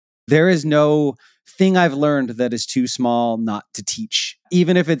There is no thing I've learned that is too small not to teach.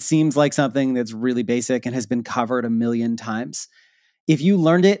 Even if it seems like something that's really basic and has been covered a million times. If you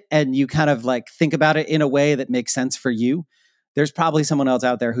learned it and you kind of like think about it in a way that makes sense for you, there's probably someone else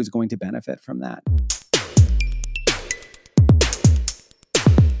out there who's going to benefit from that.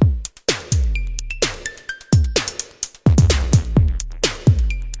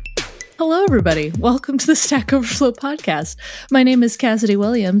 Hello, everybody. Welcome to the Stack Overflow podcast. My name is Cassidy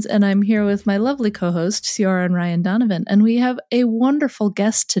Williams, and I'm here with my lovely co-host, Ciara and Ryan Donovan. And we have a wonderful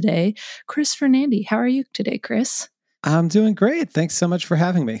guest today, Chris Fernandi. How are you today, Chris? I'm doing great. Thanks so much for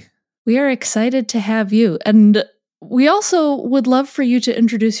having me. We are excited to have you. And we also would love for you to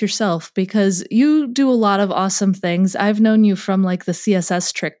introduce yourself because you do a lot of awesome things. I've known you from like the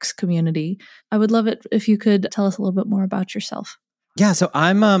CSS tricks community. I would love it if you could tell us a little bit more about yourself. Yeah, so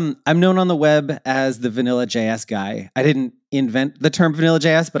I'm known on the web as the VanillaJS guy. I didn't invent the term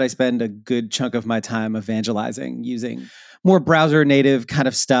VanillaJS, but I spend a good chunk of my time evangelizing using more browser native kind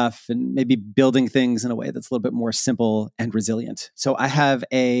of stuff and maybe building things in a way that's a little bit more simple and resilient. So I have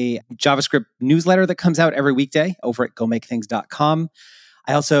a JavaScript newsletter that comes out every weekday over at gomakethings.com.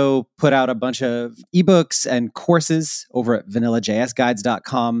 I also put out a bunch of ebooks and courses over at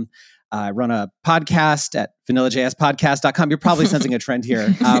vanillajsguides.com. I run a podcast at vanillajspodcast.com. You're probably sensing a trend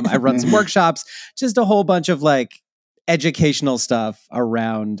here. I run some workshops, just a whole bunch of like educational stuff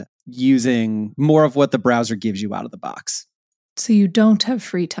around using more of what the browser gives you out of the box. So you don't have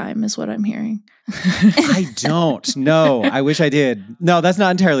free time is what I'm hearing. I don't. No, I wish I did. No, that's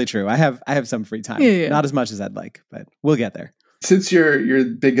not entirely true. I have some free time. Yeah. Not as much as I'd like, but we'll get there. Since you're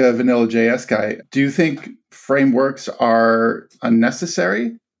big VanillaJS guy, do you think frameworks are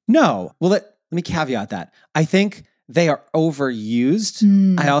unnecessary? No. Well, let me caveat that. I think they are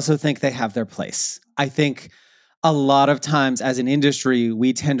overused. I also think they have their place. I think a lot of times as an industry,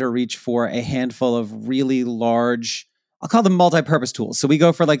 we tend to reach for a handful of really large, I'll call them multi-purpose tools. So we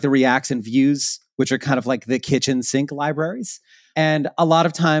go for like the Reacts and Views, which are kind of like the kitchen sink libraries. And a lot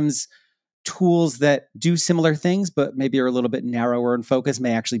of times tools that do similar things, but maybe are a little bit narrower in focus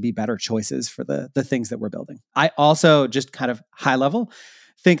may actually be better choices for the things that we're building. I also, just kind of high level,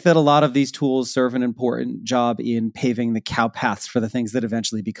 think that a lot of these tools serve an important job in paving the cow paths for the things that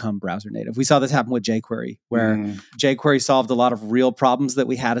eventually become browser native. We saw this happen with jQuery, where jQuery solved a lot of real problems that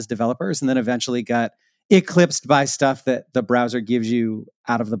we had as developers and then eventually got eclipsed by stuff that the browser gives you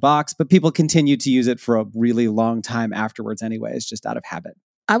out of the box, but people continue to use it for a really long time afterwards anyways, just out of habit.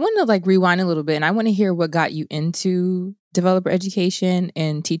 I want to like rewind a little bit and I want to hear what got you into developer education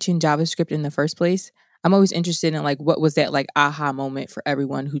and teaching JavaScript in the first place. I'm always interested in like, what was that like aha moment for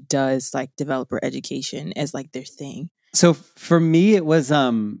everyone who does like developer education as like their thing? So for me, it was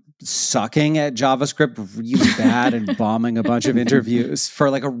sucking at JavaScript really bad and bombing a bunch of interviews for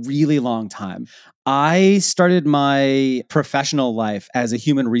like a really long time. I started my professional life as a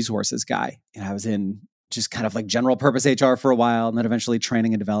human resources guy. And I was in just kind of like general purpose HR for a while and then eventually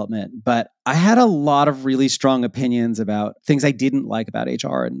training and development. But I had a lot of really strong opinions about things I didn't like about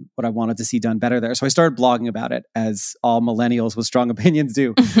HR and what I wanted to see done better there. So I started blogging about it, as all millennials with strong opinions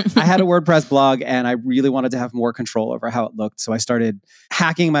do. I had a WordPress blog and I really wanted to have more control over how it looked. So I started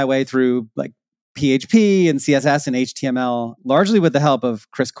hacking my way through like PHP and CSS and HTML, largely with the help of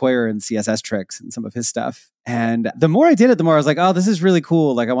Chris Coyier and CSS Tricks and some of his stuff. And the more I did it, the more I was like, oh, this is really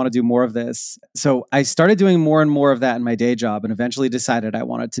cool. Like, I want to do more of this. So I started doing more and more of that in my day job and eventually decided I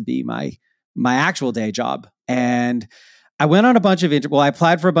wanted to be my actual day job. And I went on a bunch of, I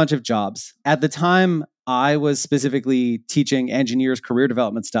applied for a bunch of jobs. At the time, I was specifically teaching engineers career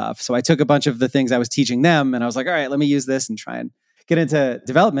development stuff. So I took a bunch of the things I was teaching them and I was like, all right, let me use this and try and get into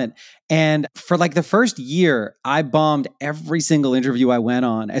development. And for like the first year, I bombed every single interview I went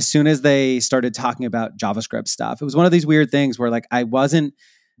on as soon as they started talking about JavaScript stuff. It was one of these weird things where like I wasn't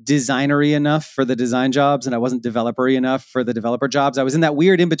designery enough for the design jobs and I wasn't developer-y enough for the developer jobs. I was in that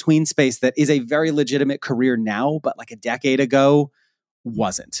weird in-between space that is a very legitimate career now, but like a decade ago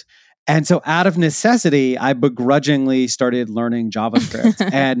wasn't. And so out of necessity, I begrudgingly started learning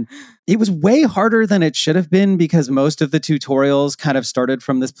JavaScript. And it was way harder than it should have been because most of the tutorials kind of started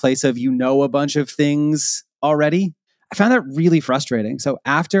from this place of, you know, a bunch of things already. I found that really frustrating. So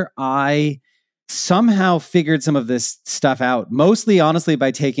after I somehow figured some of this stuff out, mostly honestly by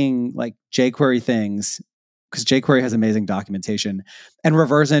taking like jQuery things, because jQuery has amazing documentation, and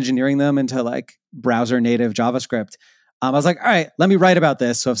reverse engineering them into like browser native JavaScript, I was like, all right, let me write about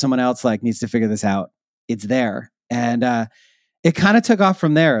this. So if someone else like needs to figure this out, it's there. And it kind of took off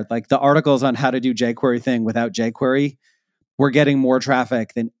from there. Like the articles on how to do jQuery thing without jQuery were getting more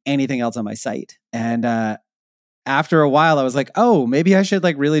traffic than anything else on my site. And after a while, I was like, oh, maybe I should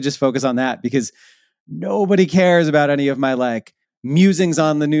like really just focus on that because nobody cares about any of my like musings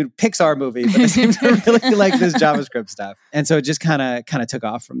on the new Pixar movie, but they seem to really like this JavaScript stuff. And so it just kind of took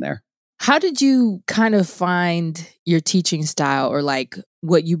off from there. How did you kind of find your teaching style or like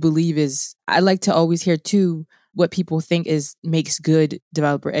what you believe is, I like to always hear too, what people think makes good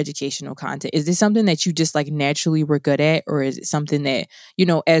developer educational content. Is this something that you just like naturally were good at? Or is it something that,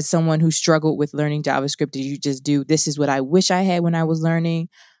 as someone who struggled with learning JavaScript, did you just do, this is what I wish I had when I was learning?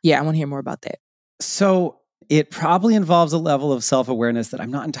 Yeah, I want to hear more about that. So it probably involves a level of self-awareness that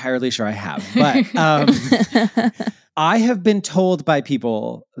I'm not entirely sure I have. But I have been told by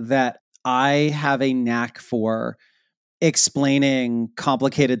people that I have a knack for explaining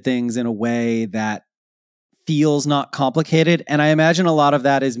complicated things in a way that feels not complicated. And I imagine a lot of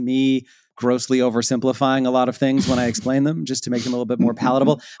that is me grossly oversimplifying a lot of things when I explain them just to make them a little bit more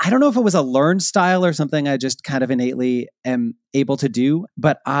palatable. I don't know if it was a learned style or something I just kind of innately am able to do,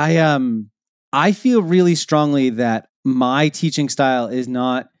 but I feel really strongly that my teaching style is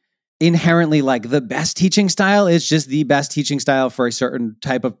not inherently like the best teaching style. It's just the best teaching style for a certain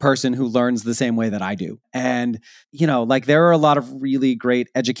type of person who learns the same way that I do. And, like there are a lot of really great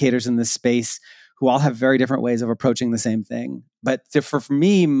educators in this space who all have very different ways of approaching the same thing. But for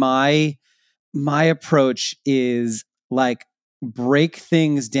me, my approach is like break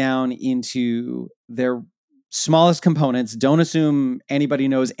things down into their smallest components. Don't assume anybody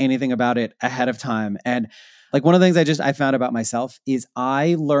knows anything about it ahead of time. And like one of the things I found about myself is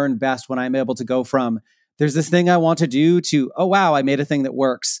I learn best when I'm able to go from there's this thing I want to do to, oh, wow, I made a thing that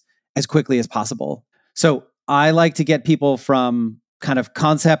works as quickly as possible. So I like to get people from kind of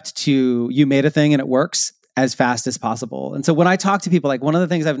concept to you made a thing and it works as fast as possible. And so when I talk to people, like one of the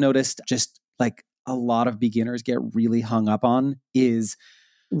things I've noticed just like a lot of beginners get really hung up on is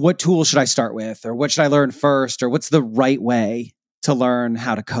what tool should I start with? Or what should I learn first? Or what's the right way to learn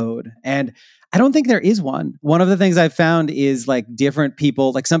how to code? And I don't think there is one. One of the things I've found is like different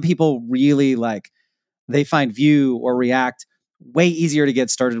people, like some people really like, they find Vue or React way easier to get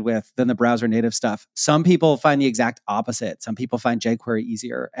started with than the browser native stuff. Some people find the exact opposite. Some people find jQuery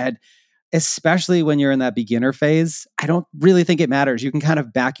easier. And especially when you're in that beginner phase, I don't really think it matters. You can kind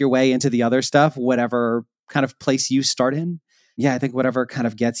of back your way into the other stuff, whatever kind of place you start in. Yeah, I think whatever kind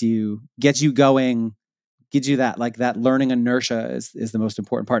of gets you going, gives you that like that learning inertia is the most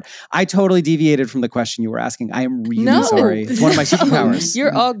important part. I totally deviated from the question you were asking. I am really sorry. It's one of my superpowers.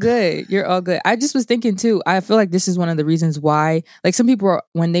 You're all good. You're all good. I just was thinking too, I feel like this is one of the reasons why like some people are,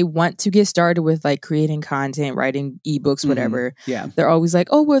 when they want to get started with like creating content, writing ebooks, whatever, they're always like,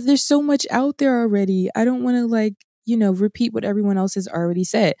 oh, well, there's so much out there already. I don't want to like, repeat what everyone else has already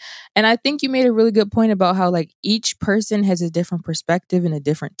said. And I think you made a really good point about how like each person has a different perspective and a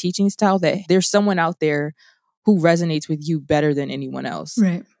different teaching style, that there's someone out there who resonates with you better than anyone else.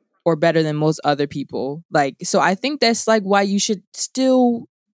 Right. Or better than most other people. Like, so I think that's like why you should still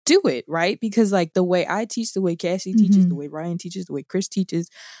do it, right? Because like the way I teach, the way Cassie teaches, the way Ryan teaches, the way Chris teaches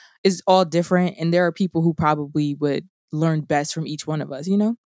is all different. And there are people who probably would learn best from each one of us,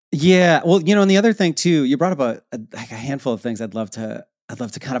 Yeah. Well, and the other thing too, you brought up a handful of things I'd love to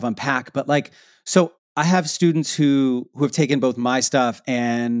kind of unpack. But like, so I have students who have taken both my stuff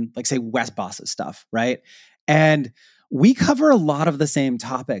and like say Wes Boss's stuff, right? And we cover a lot of the same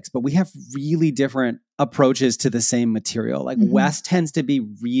topics, but we have really different approaches to the same material. Like Wes tends to be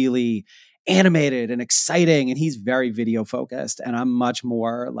really animated and exciting, and he's very video focused. And I'm much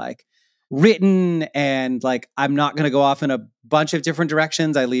more like written, and like I'm not going to go off in a bunch of different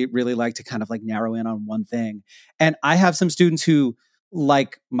directions. I really like to kind of like narrow in on one thing. And I have some students who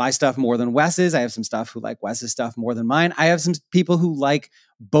like my stuff more than Wes's. I have some stuff who like Wes's stuff more than mine. I have some people who like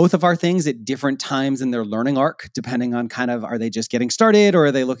both of our things at different times in their learning arc, depending on kind of, are they just getting started or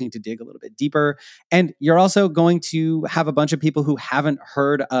are they looking to dig a little bit deeper? And you're also going to have a bunch of people who haven't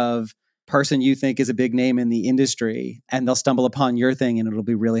heard of person you think is a big name in the industry, and they'll stumble upon your thing and it'll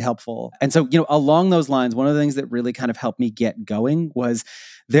be really helpful. And so, along those lines, one of the things that really kind of helped me get going was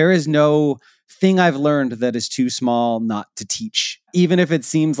there is no thing I've learned that is too small not to teach. Even if it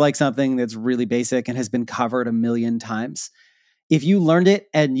seems like something that's really basic and has been covered a million times, if you learned it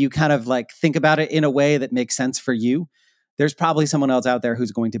and you kind of like think about it in a way that makes sense for you, there's probably someone else out there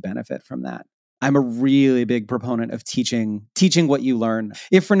who's going to benefit from that. I'm a really big proponent of teaching what you learn,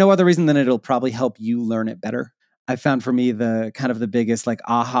 if for no other reason than it'll probably help you learn it better. I found for me the kind of the biggest like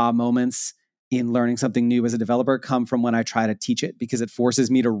aha moments in learning something new as a developer come from when I try to teach it, because it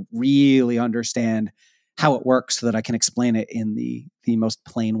forces me to really understand how it works so that I can explain it in the most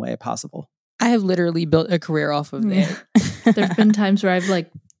plain way possible. I have literally built a career off of that. There've been times where I've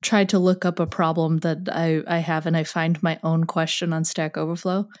like try to look up a problem that I have and I find my own question on Stack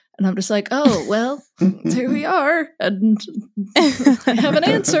Overflow. And I'm just like, oh, well, here we are. And I have an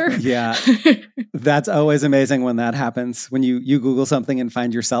answer. Yeah. That's always amazing when that happens. When you Google something and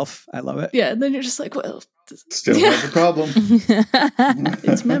find yourself. I love it. Yeah. And then you're just like, well, still has a problem.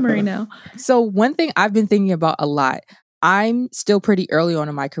 It's memory now. So one thing I've been thinking about a lot, I'm still pretty early on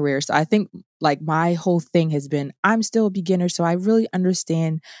in my career. So I think like my whole thing has been, I'm still a beginner. So I really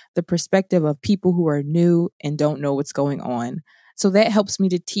understand the perspective of people who are new and don't know what's going on. So that helps me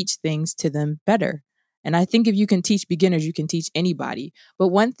to teach things to them better. And I think if you can teach beginners, you can teach anybody. But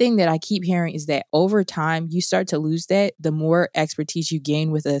one thing that I keep hearing is that over time, you start to lose that. The more expertise you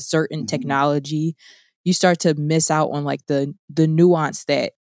gain with a certain technology, you start to miss out on like the nuance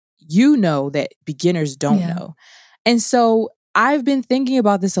that you know that beginners don't know. And so I've been thinking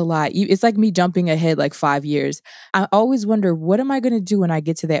about this a lot. It's like me jumping ahead like 5 years. I always wonder, what am I going to do when I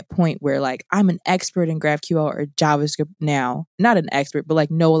get to that point where like I'm an expert in GraphQL or JavaScript now? Not an expert, but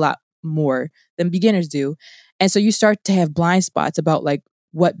like know a lot more than beginners do. And so you start to have blind spots about like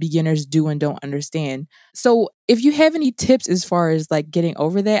what beginners do and don't understand. So if you have any tips as far as like getting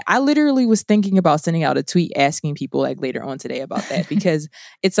over that, I literally was thinking about sending out a tweet asking people like later on today about that because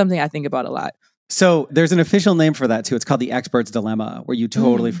it's something I think about a lot. So there's an official name for that too. It's called the expert's dilemma, where you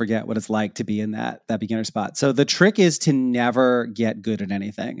totally forget what it's like to be in that beginner spot. So the trick is to never get good at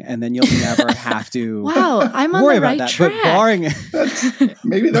anything, and then you'll never have to wow, I'm on worry the right about that. track. But barring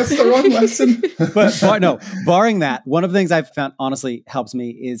maybe that's the wrong lesson. barring that, one of the things I've found honestly helps me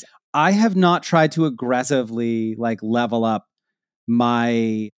is I have not tried to aggressively like level up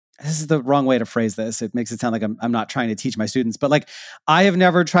my. This is the wrong way to phrase this. It makes it sound like I'm not trying to teach my students, but like I have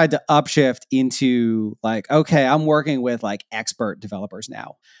never tried to upshift into like, okay, I'm working with like expert developers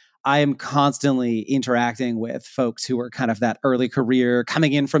now. I am constantly interacting with folks who are kind of that early career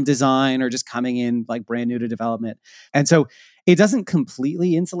coming in from design or just coming in like brand new to development. And so it doesn't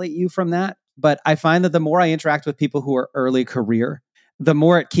completely insulate you from that. But I find that the more I interact with people who are early career, the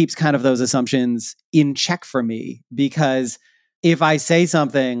more it keeps kind of those assumptions in check for me, because if I say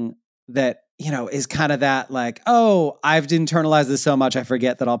something that, you know, is kind of that like, oh, I've internalized this so much, I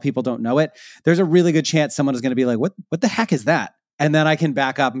forget that all people don't know it. There's a really good chance someone is going to be like, what the heck is that? And then I can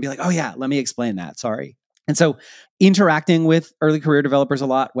back up and be like, oh yeah, let me explain that. Sorry. And so interacting with early career developers a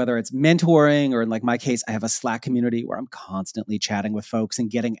lot, whether it's mentoring or in like my case, I have a Slack community where I'm constantly chatting with folks and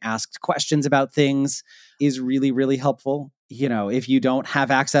getting asked questions about things is really, really helpful. You know, if you don't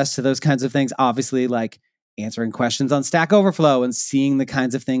have access to those kinds of things, obviously like answering questions on Stack Overflow and seeing the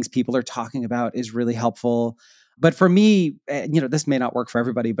kinds of things people are talking about is really helpful. But for me, you know, this may not work for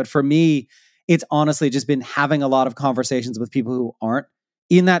everybody, but for me, it's honestly just been having a lot of conversations with people who aren't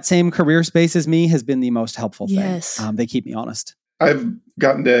in that same career space as me has been the most helpful thing. They keep me honest. I've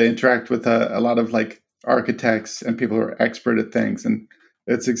gotten to interact with a lot of like architects and people who are expert at things. And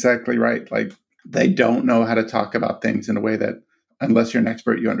it's exactly right. Like they don't know how to talk about things in a way that, unless you're an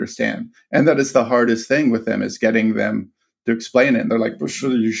expert, you understand. And that is the hardest thing with them, is getting them to explain it. And they're like, well,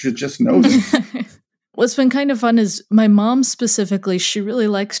 sure, you should just know this. What's been kind of fun is my mom specifically, she really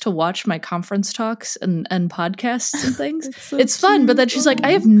likes to watch my conference talks and podcasts and things. It's fun, but then she's like,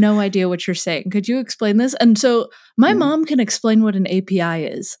 I have no idea what you're saying. Could you explain this? And so my mom can explain what an API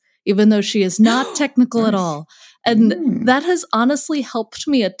is, even though she is not technical at all. And that has honestly helped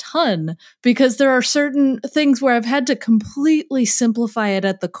me a ton, because there are certain things where I've had to completely simplify it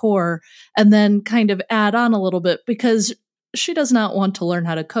at the core and then kind of add on a little bit, because she does not want to learn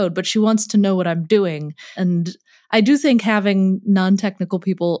how to code, but she wants to know what I'm doing. And I do think having non-technical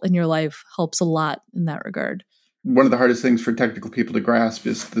people in your life helps a lot in that regard. One of the hardest things for technical people to grasp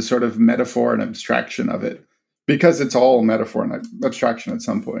is the sort of metaphor and abstraction of it, because it's all metaphor and abstraction at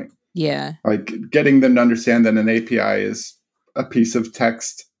some point. Yeah. Like getting them to understand that an API is a piece of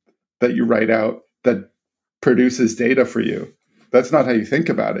text that you write out that produces data for you. That's not how you think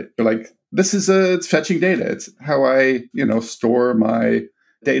about it. You're like, it's fetching data. It's how I, store my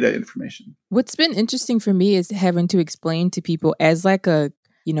data information. What's been interesting for me is having to explain to people as like a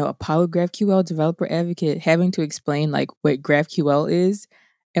Apollo GraphQL developer advocate, having to explain like what GraphQL is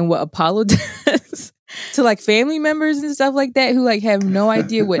and what Apollo does to like family members and stuff like that who like have no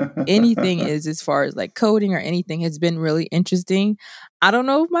idea what anything is as far as like coding or anything has been really interesting. I don't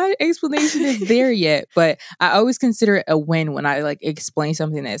know if my explanation is there yet, but I always consider it a win when I like explain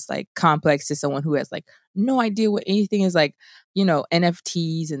something that's like complex to someone who has like no idea what anything is, like,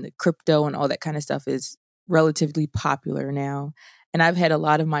 NFTs and the crypto and all that kind of stuff is relatively popular now. And I've had a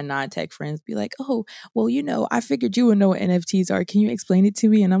lot of my non-tech friends be like, oh, well, I figured you would know what NFTs are. Can you explain it to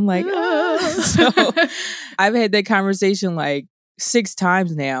me? And I'm like, So I've had that conversation like 6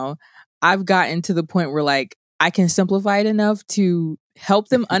 times now, I've gotten to the point where like I can simplify it enough to help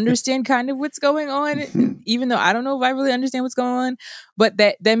them understand kind of what's going on, even though I don't know if I really understand what's going on. But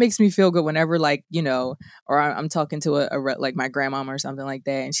that makes me feel good whenever like, or I'm talking to like my grandmama or something like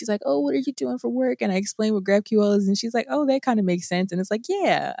that. And she's like, oh, what are you doing for work? And I explain what GraphQL is. And she's like, oh, that kind of makes sense. And it's like,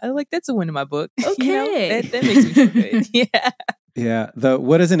 yeah, I like that's a win in my book. Okay. That makes me feel good. Yeah. Yeah. The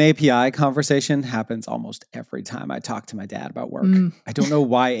what is an API conversation happens almost every time I talk to my dad about work. I don't know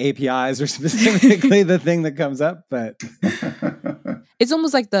why APIs are specifically the thing that comes up, but it's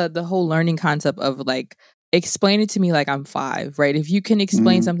almost like the whole learning concept of like, explain it to me like I'm 5, right? If you can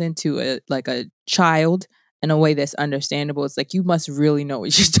explain something to a child in a way that's understandable, it's like you must really know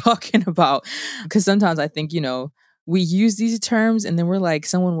what you're talking about. Because sometimes I think, we use these terms and then we're like,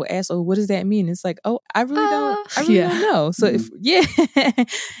 someone will ask, oh, what does that mean? It's like, oh, I really don't know. So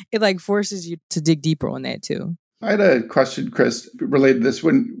it like forces you to dig deeper on that too. I had a question, Chris, related to this.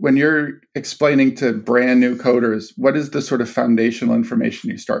 When you're explaining to brand new coders, what is the sort of foundational information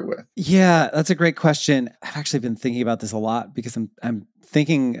you start with? Yeah, that's a great question. I've actually been thinking about this a lot because I'm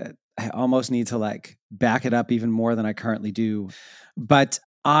thinking I almost need to like back it up even more than I currently do. But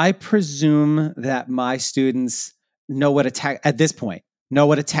I presume that my students know what at this point, know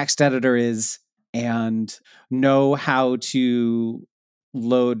what a text editor is and know how to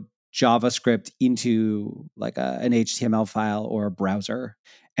load JavaScript into like an HTML file or a browser.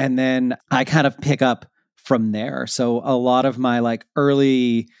 And then I kind of pick up from there. So a lot of my like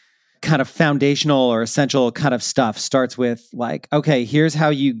early kind of foundational or essential kind of stuff starts with like, okay, here's how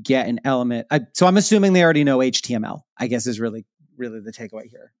you get an element. So I'm assuming they already know HTML, I guess is really the takeaway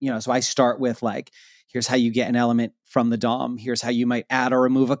here. So I start with like, here's how you get an element from the DOM. Here's how you might add or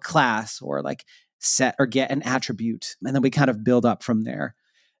remove a class or like set or get an attribute. And then we kind of build up from there.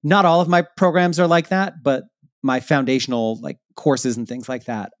 Not all of my programs are like that, but my foundational like courses and things like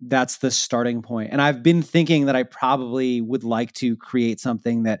that, that's the starting point. And I've been thinking that I probably would like to create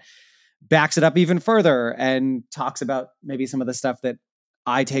something that backs it up even further and talks about maybe some of the stuff that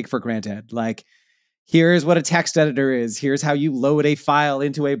I take for granted. Like, here's what a text editor is. Here's how you load a file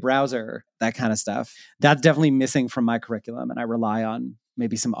into a browser, that kind of stuff. That's definitely missing from my curriculum. And I rely on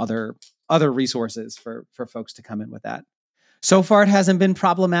maybe some other resources for folks to come in with that. So far, it hasn't been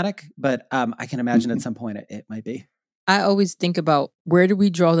problematic, but I can imagine at some point it might be. I always think about where do we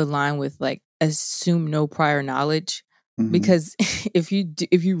draw the line with like assume no prior knowledge? Because if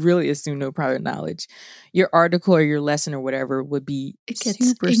you really assume no prior knowledge, your article or your lesson or whatever would be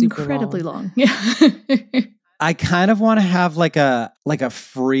super incredibly long. Yeah. I kind of want to have like a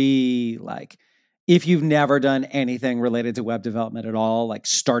free, like, if you've never done anything related to web development at all, like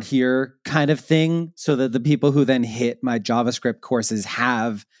start here kind of thing, so that the people who then hit my JavaScript courses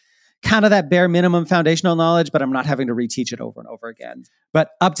have kind of that bare minimum foundational knowledge, but I'm not having to reteach it over and over again.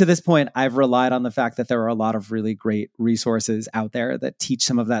 But up to this point, I've relied on the fact that there are a lot of really great resources out there that teach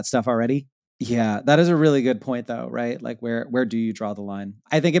some of that stuff already. Yeah, that is a really good point though, right? Like where do you draw the line?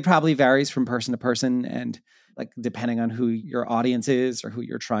 I think it probably varies from person to person and like depending on who your audience is or who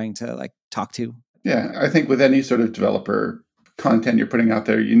you're trying to like talk to. Yeah, I think with any sort of developer content you're putting out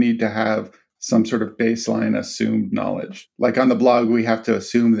there, you need to have some sort of baseline assumed knowledge. Like on the blog, we have to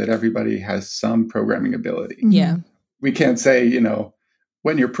assume that everybody has some programming ability. Yeah. We can't say,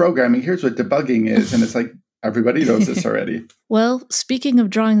 when you're programming, here's what debugging is. And it's like, everybody knows this already. Well, speaking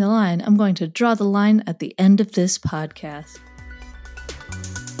of drawing the line, I'm going to draw the line at the end of this podcast.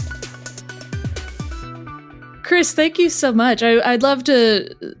 Chris, thank you so much. I'd love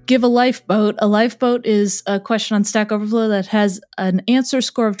to give a lifeboat. A lifeboat is a question on Stack Overflow that has an answer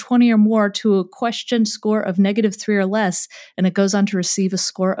score of 20 or more to a question score of -3 or less, and it goes on to receive a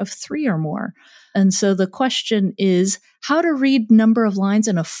score of 3 or more. And so the question is how to read number of lines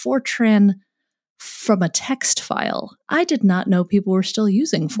in a Fortran from a text file. I did not know people were still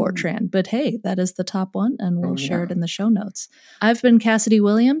using Fortran, but hey, that is the top one, and we'll share it in the show notes. I've been Cassidy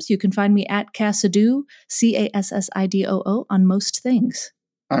Williams. You can find me at Cassidoo, Cassidoo, on most things.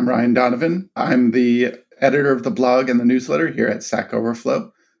 I'm Ryan Donovan. I'm the editor of the blog and the newsletter here at Stack Overflow.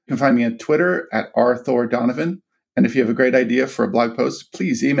 You can find me on Twitter at rthordonovan. And if you have a great idea for a blog post,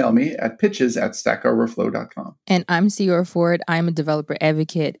 please email me at pitches@stackoverflow.com. And I'm Ciora Ford. I'm a developer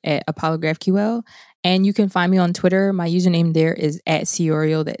advocate at Apollo GraphQL. And you can find me on Twitter. My username there is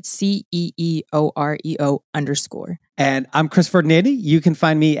 @Ceoreo. That's CEEOREO_. And I'm Chris Ferdinandi. You can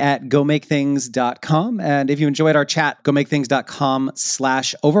find me at gomakethings.com. And if you enjoyed our chat,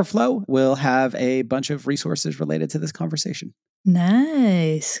 gomakethings.com/overflow. We'll have a bunch of resources related to this conversation.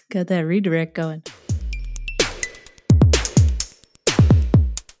 Nice. Got that redirect going.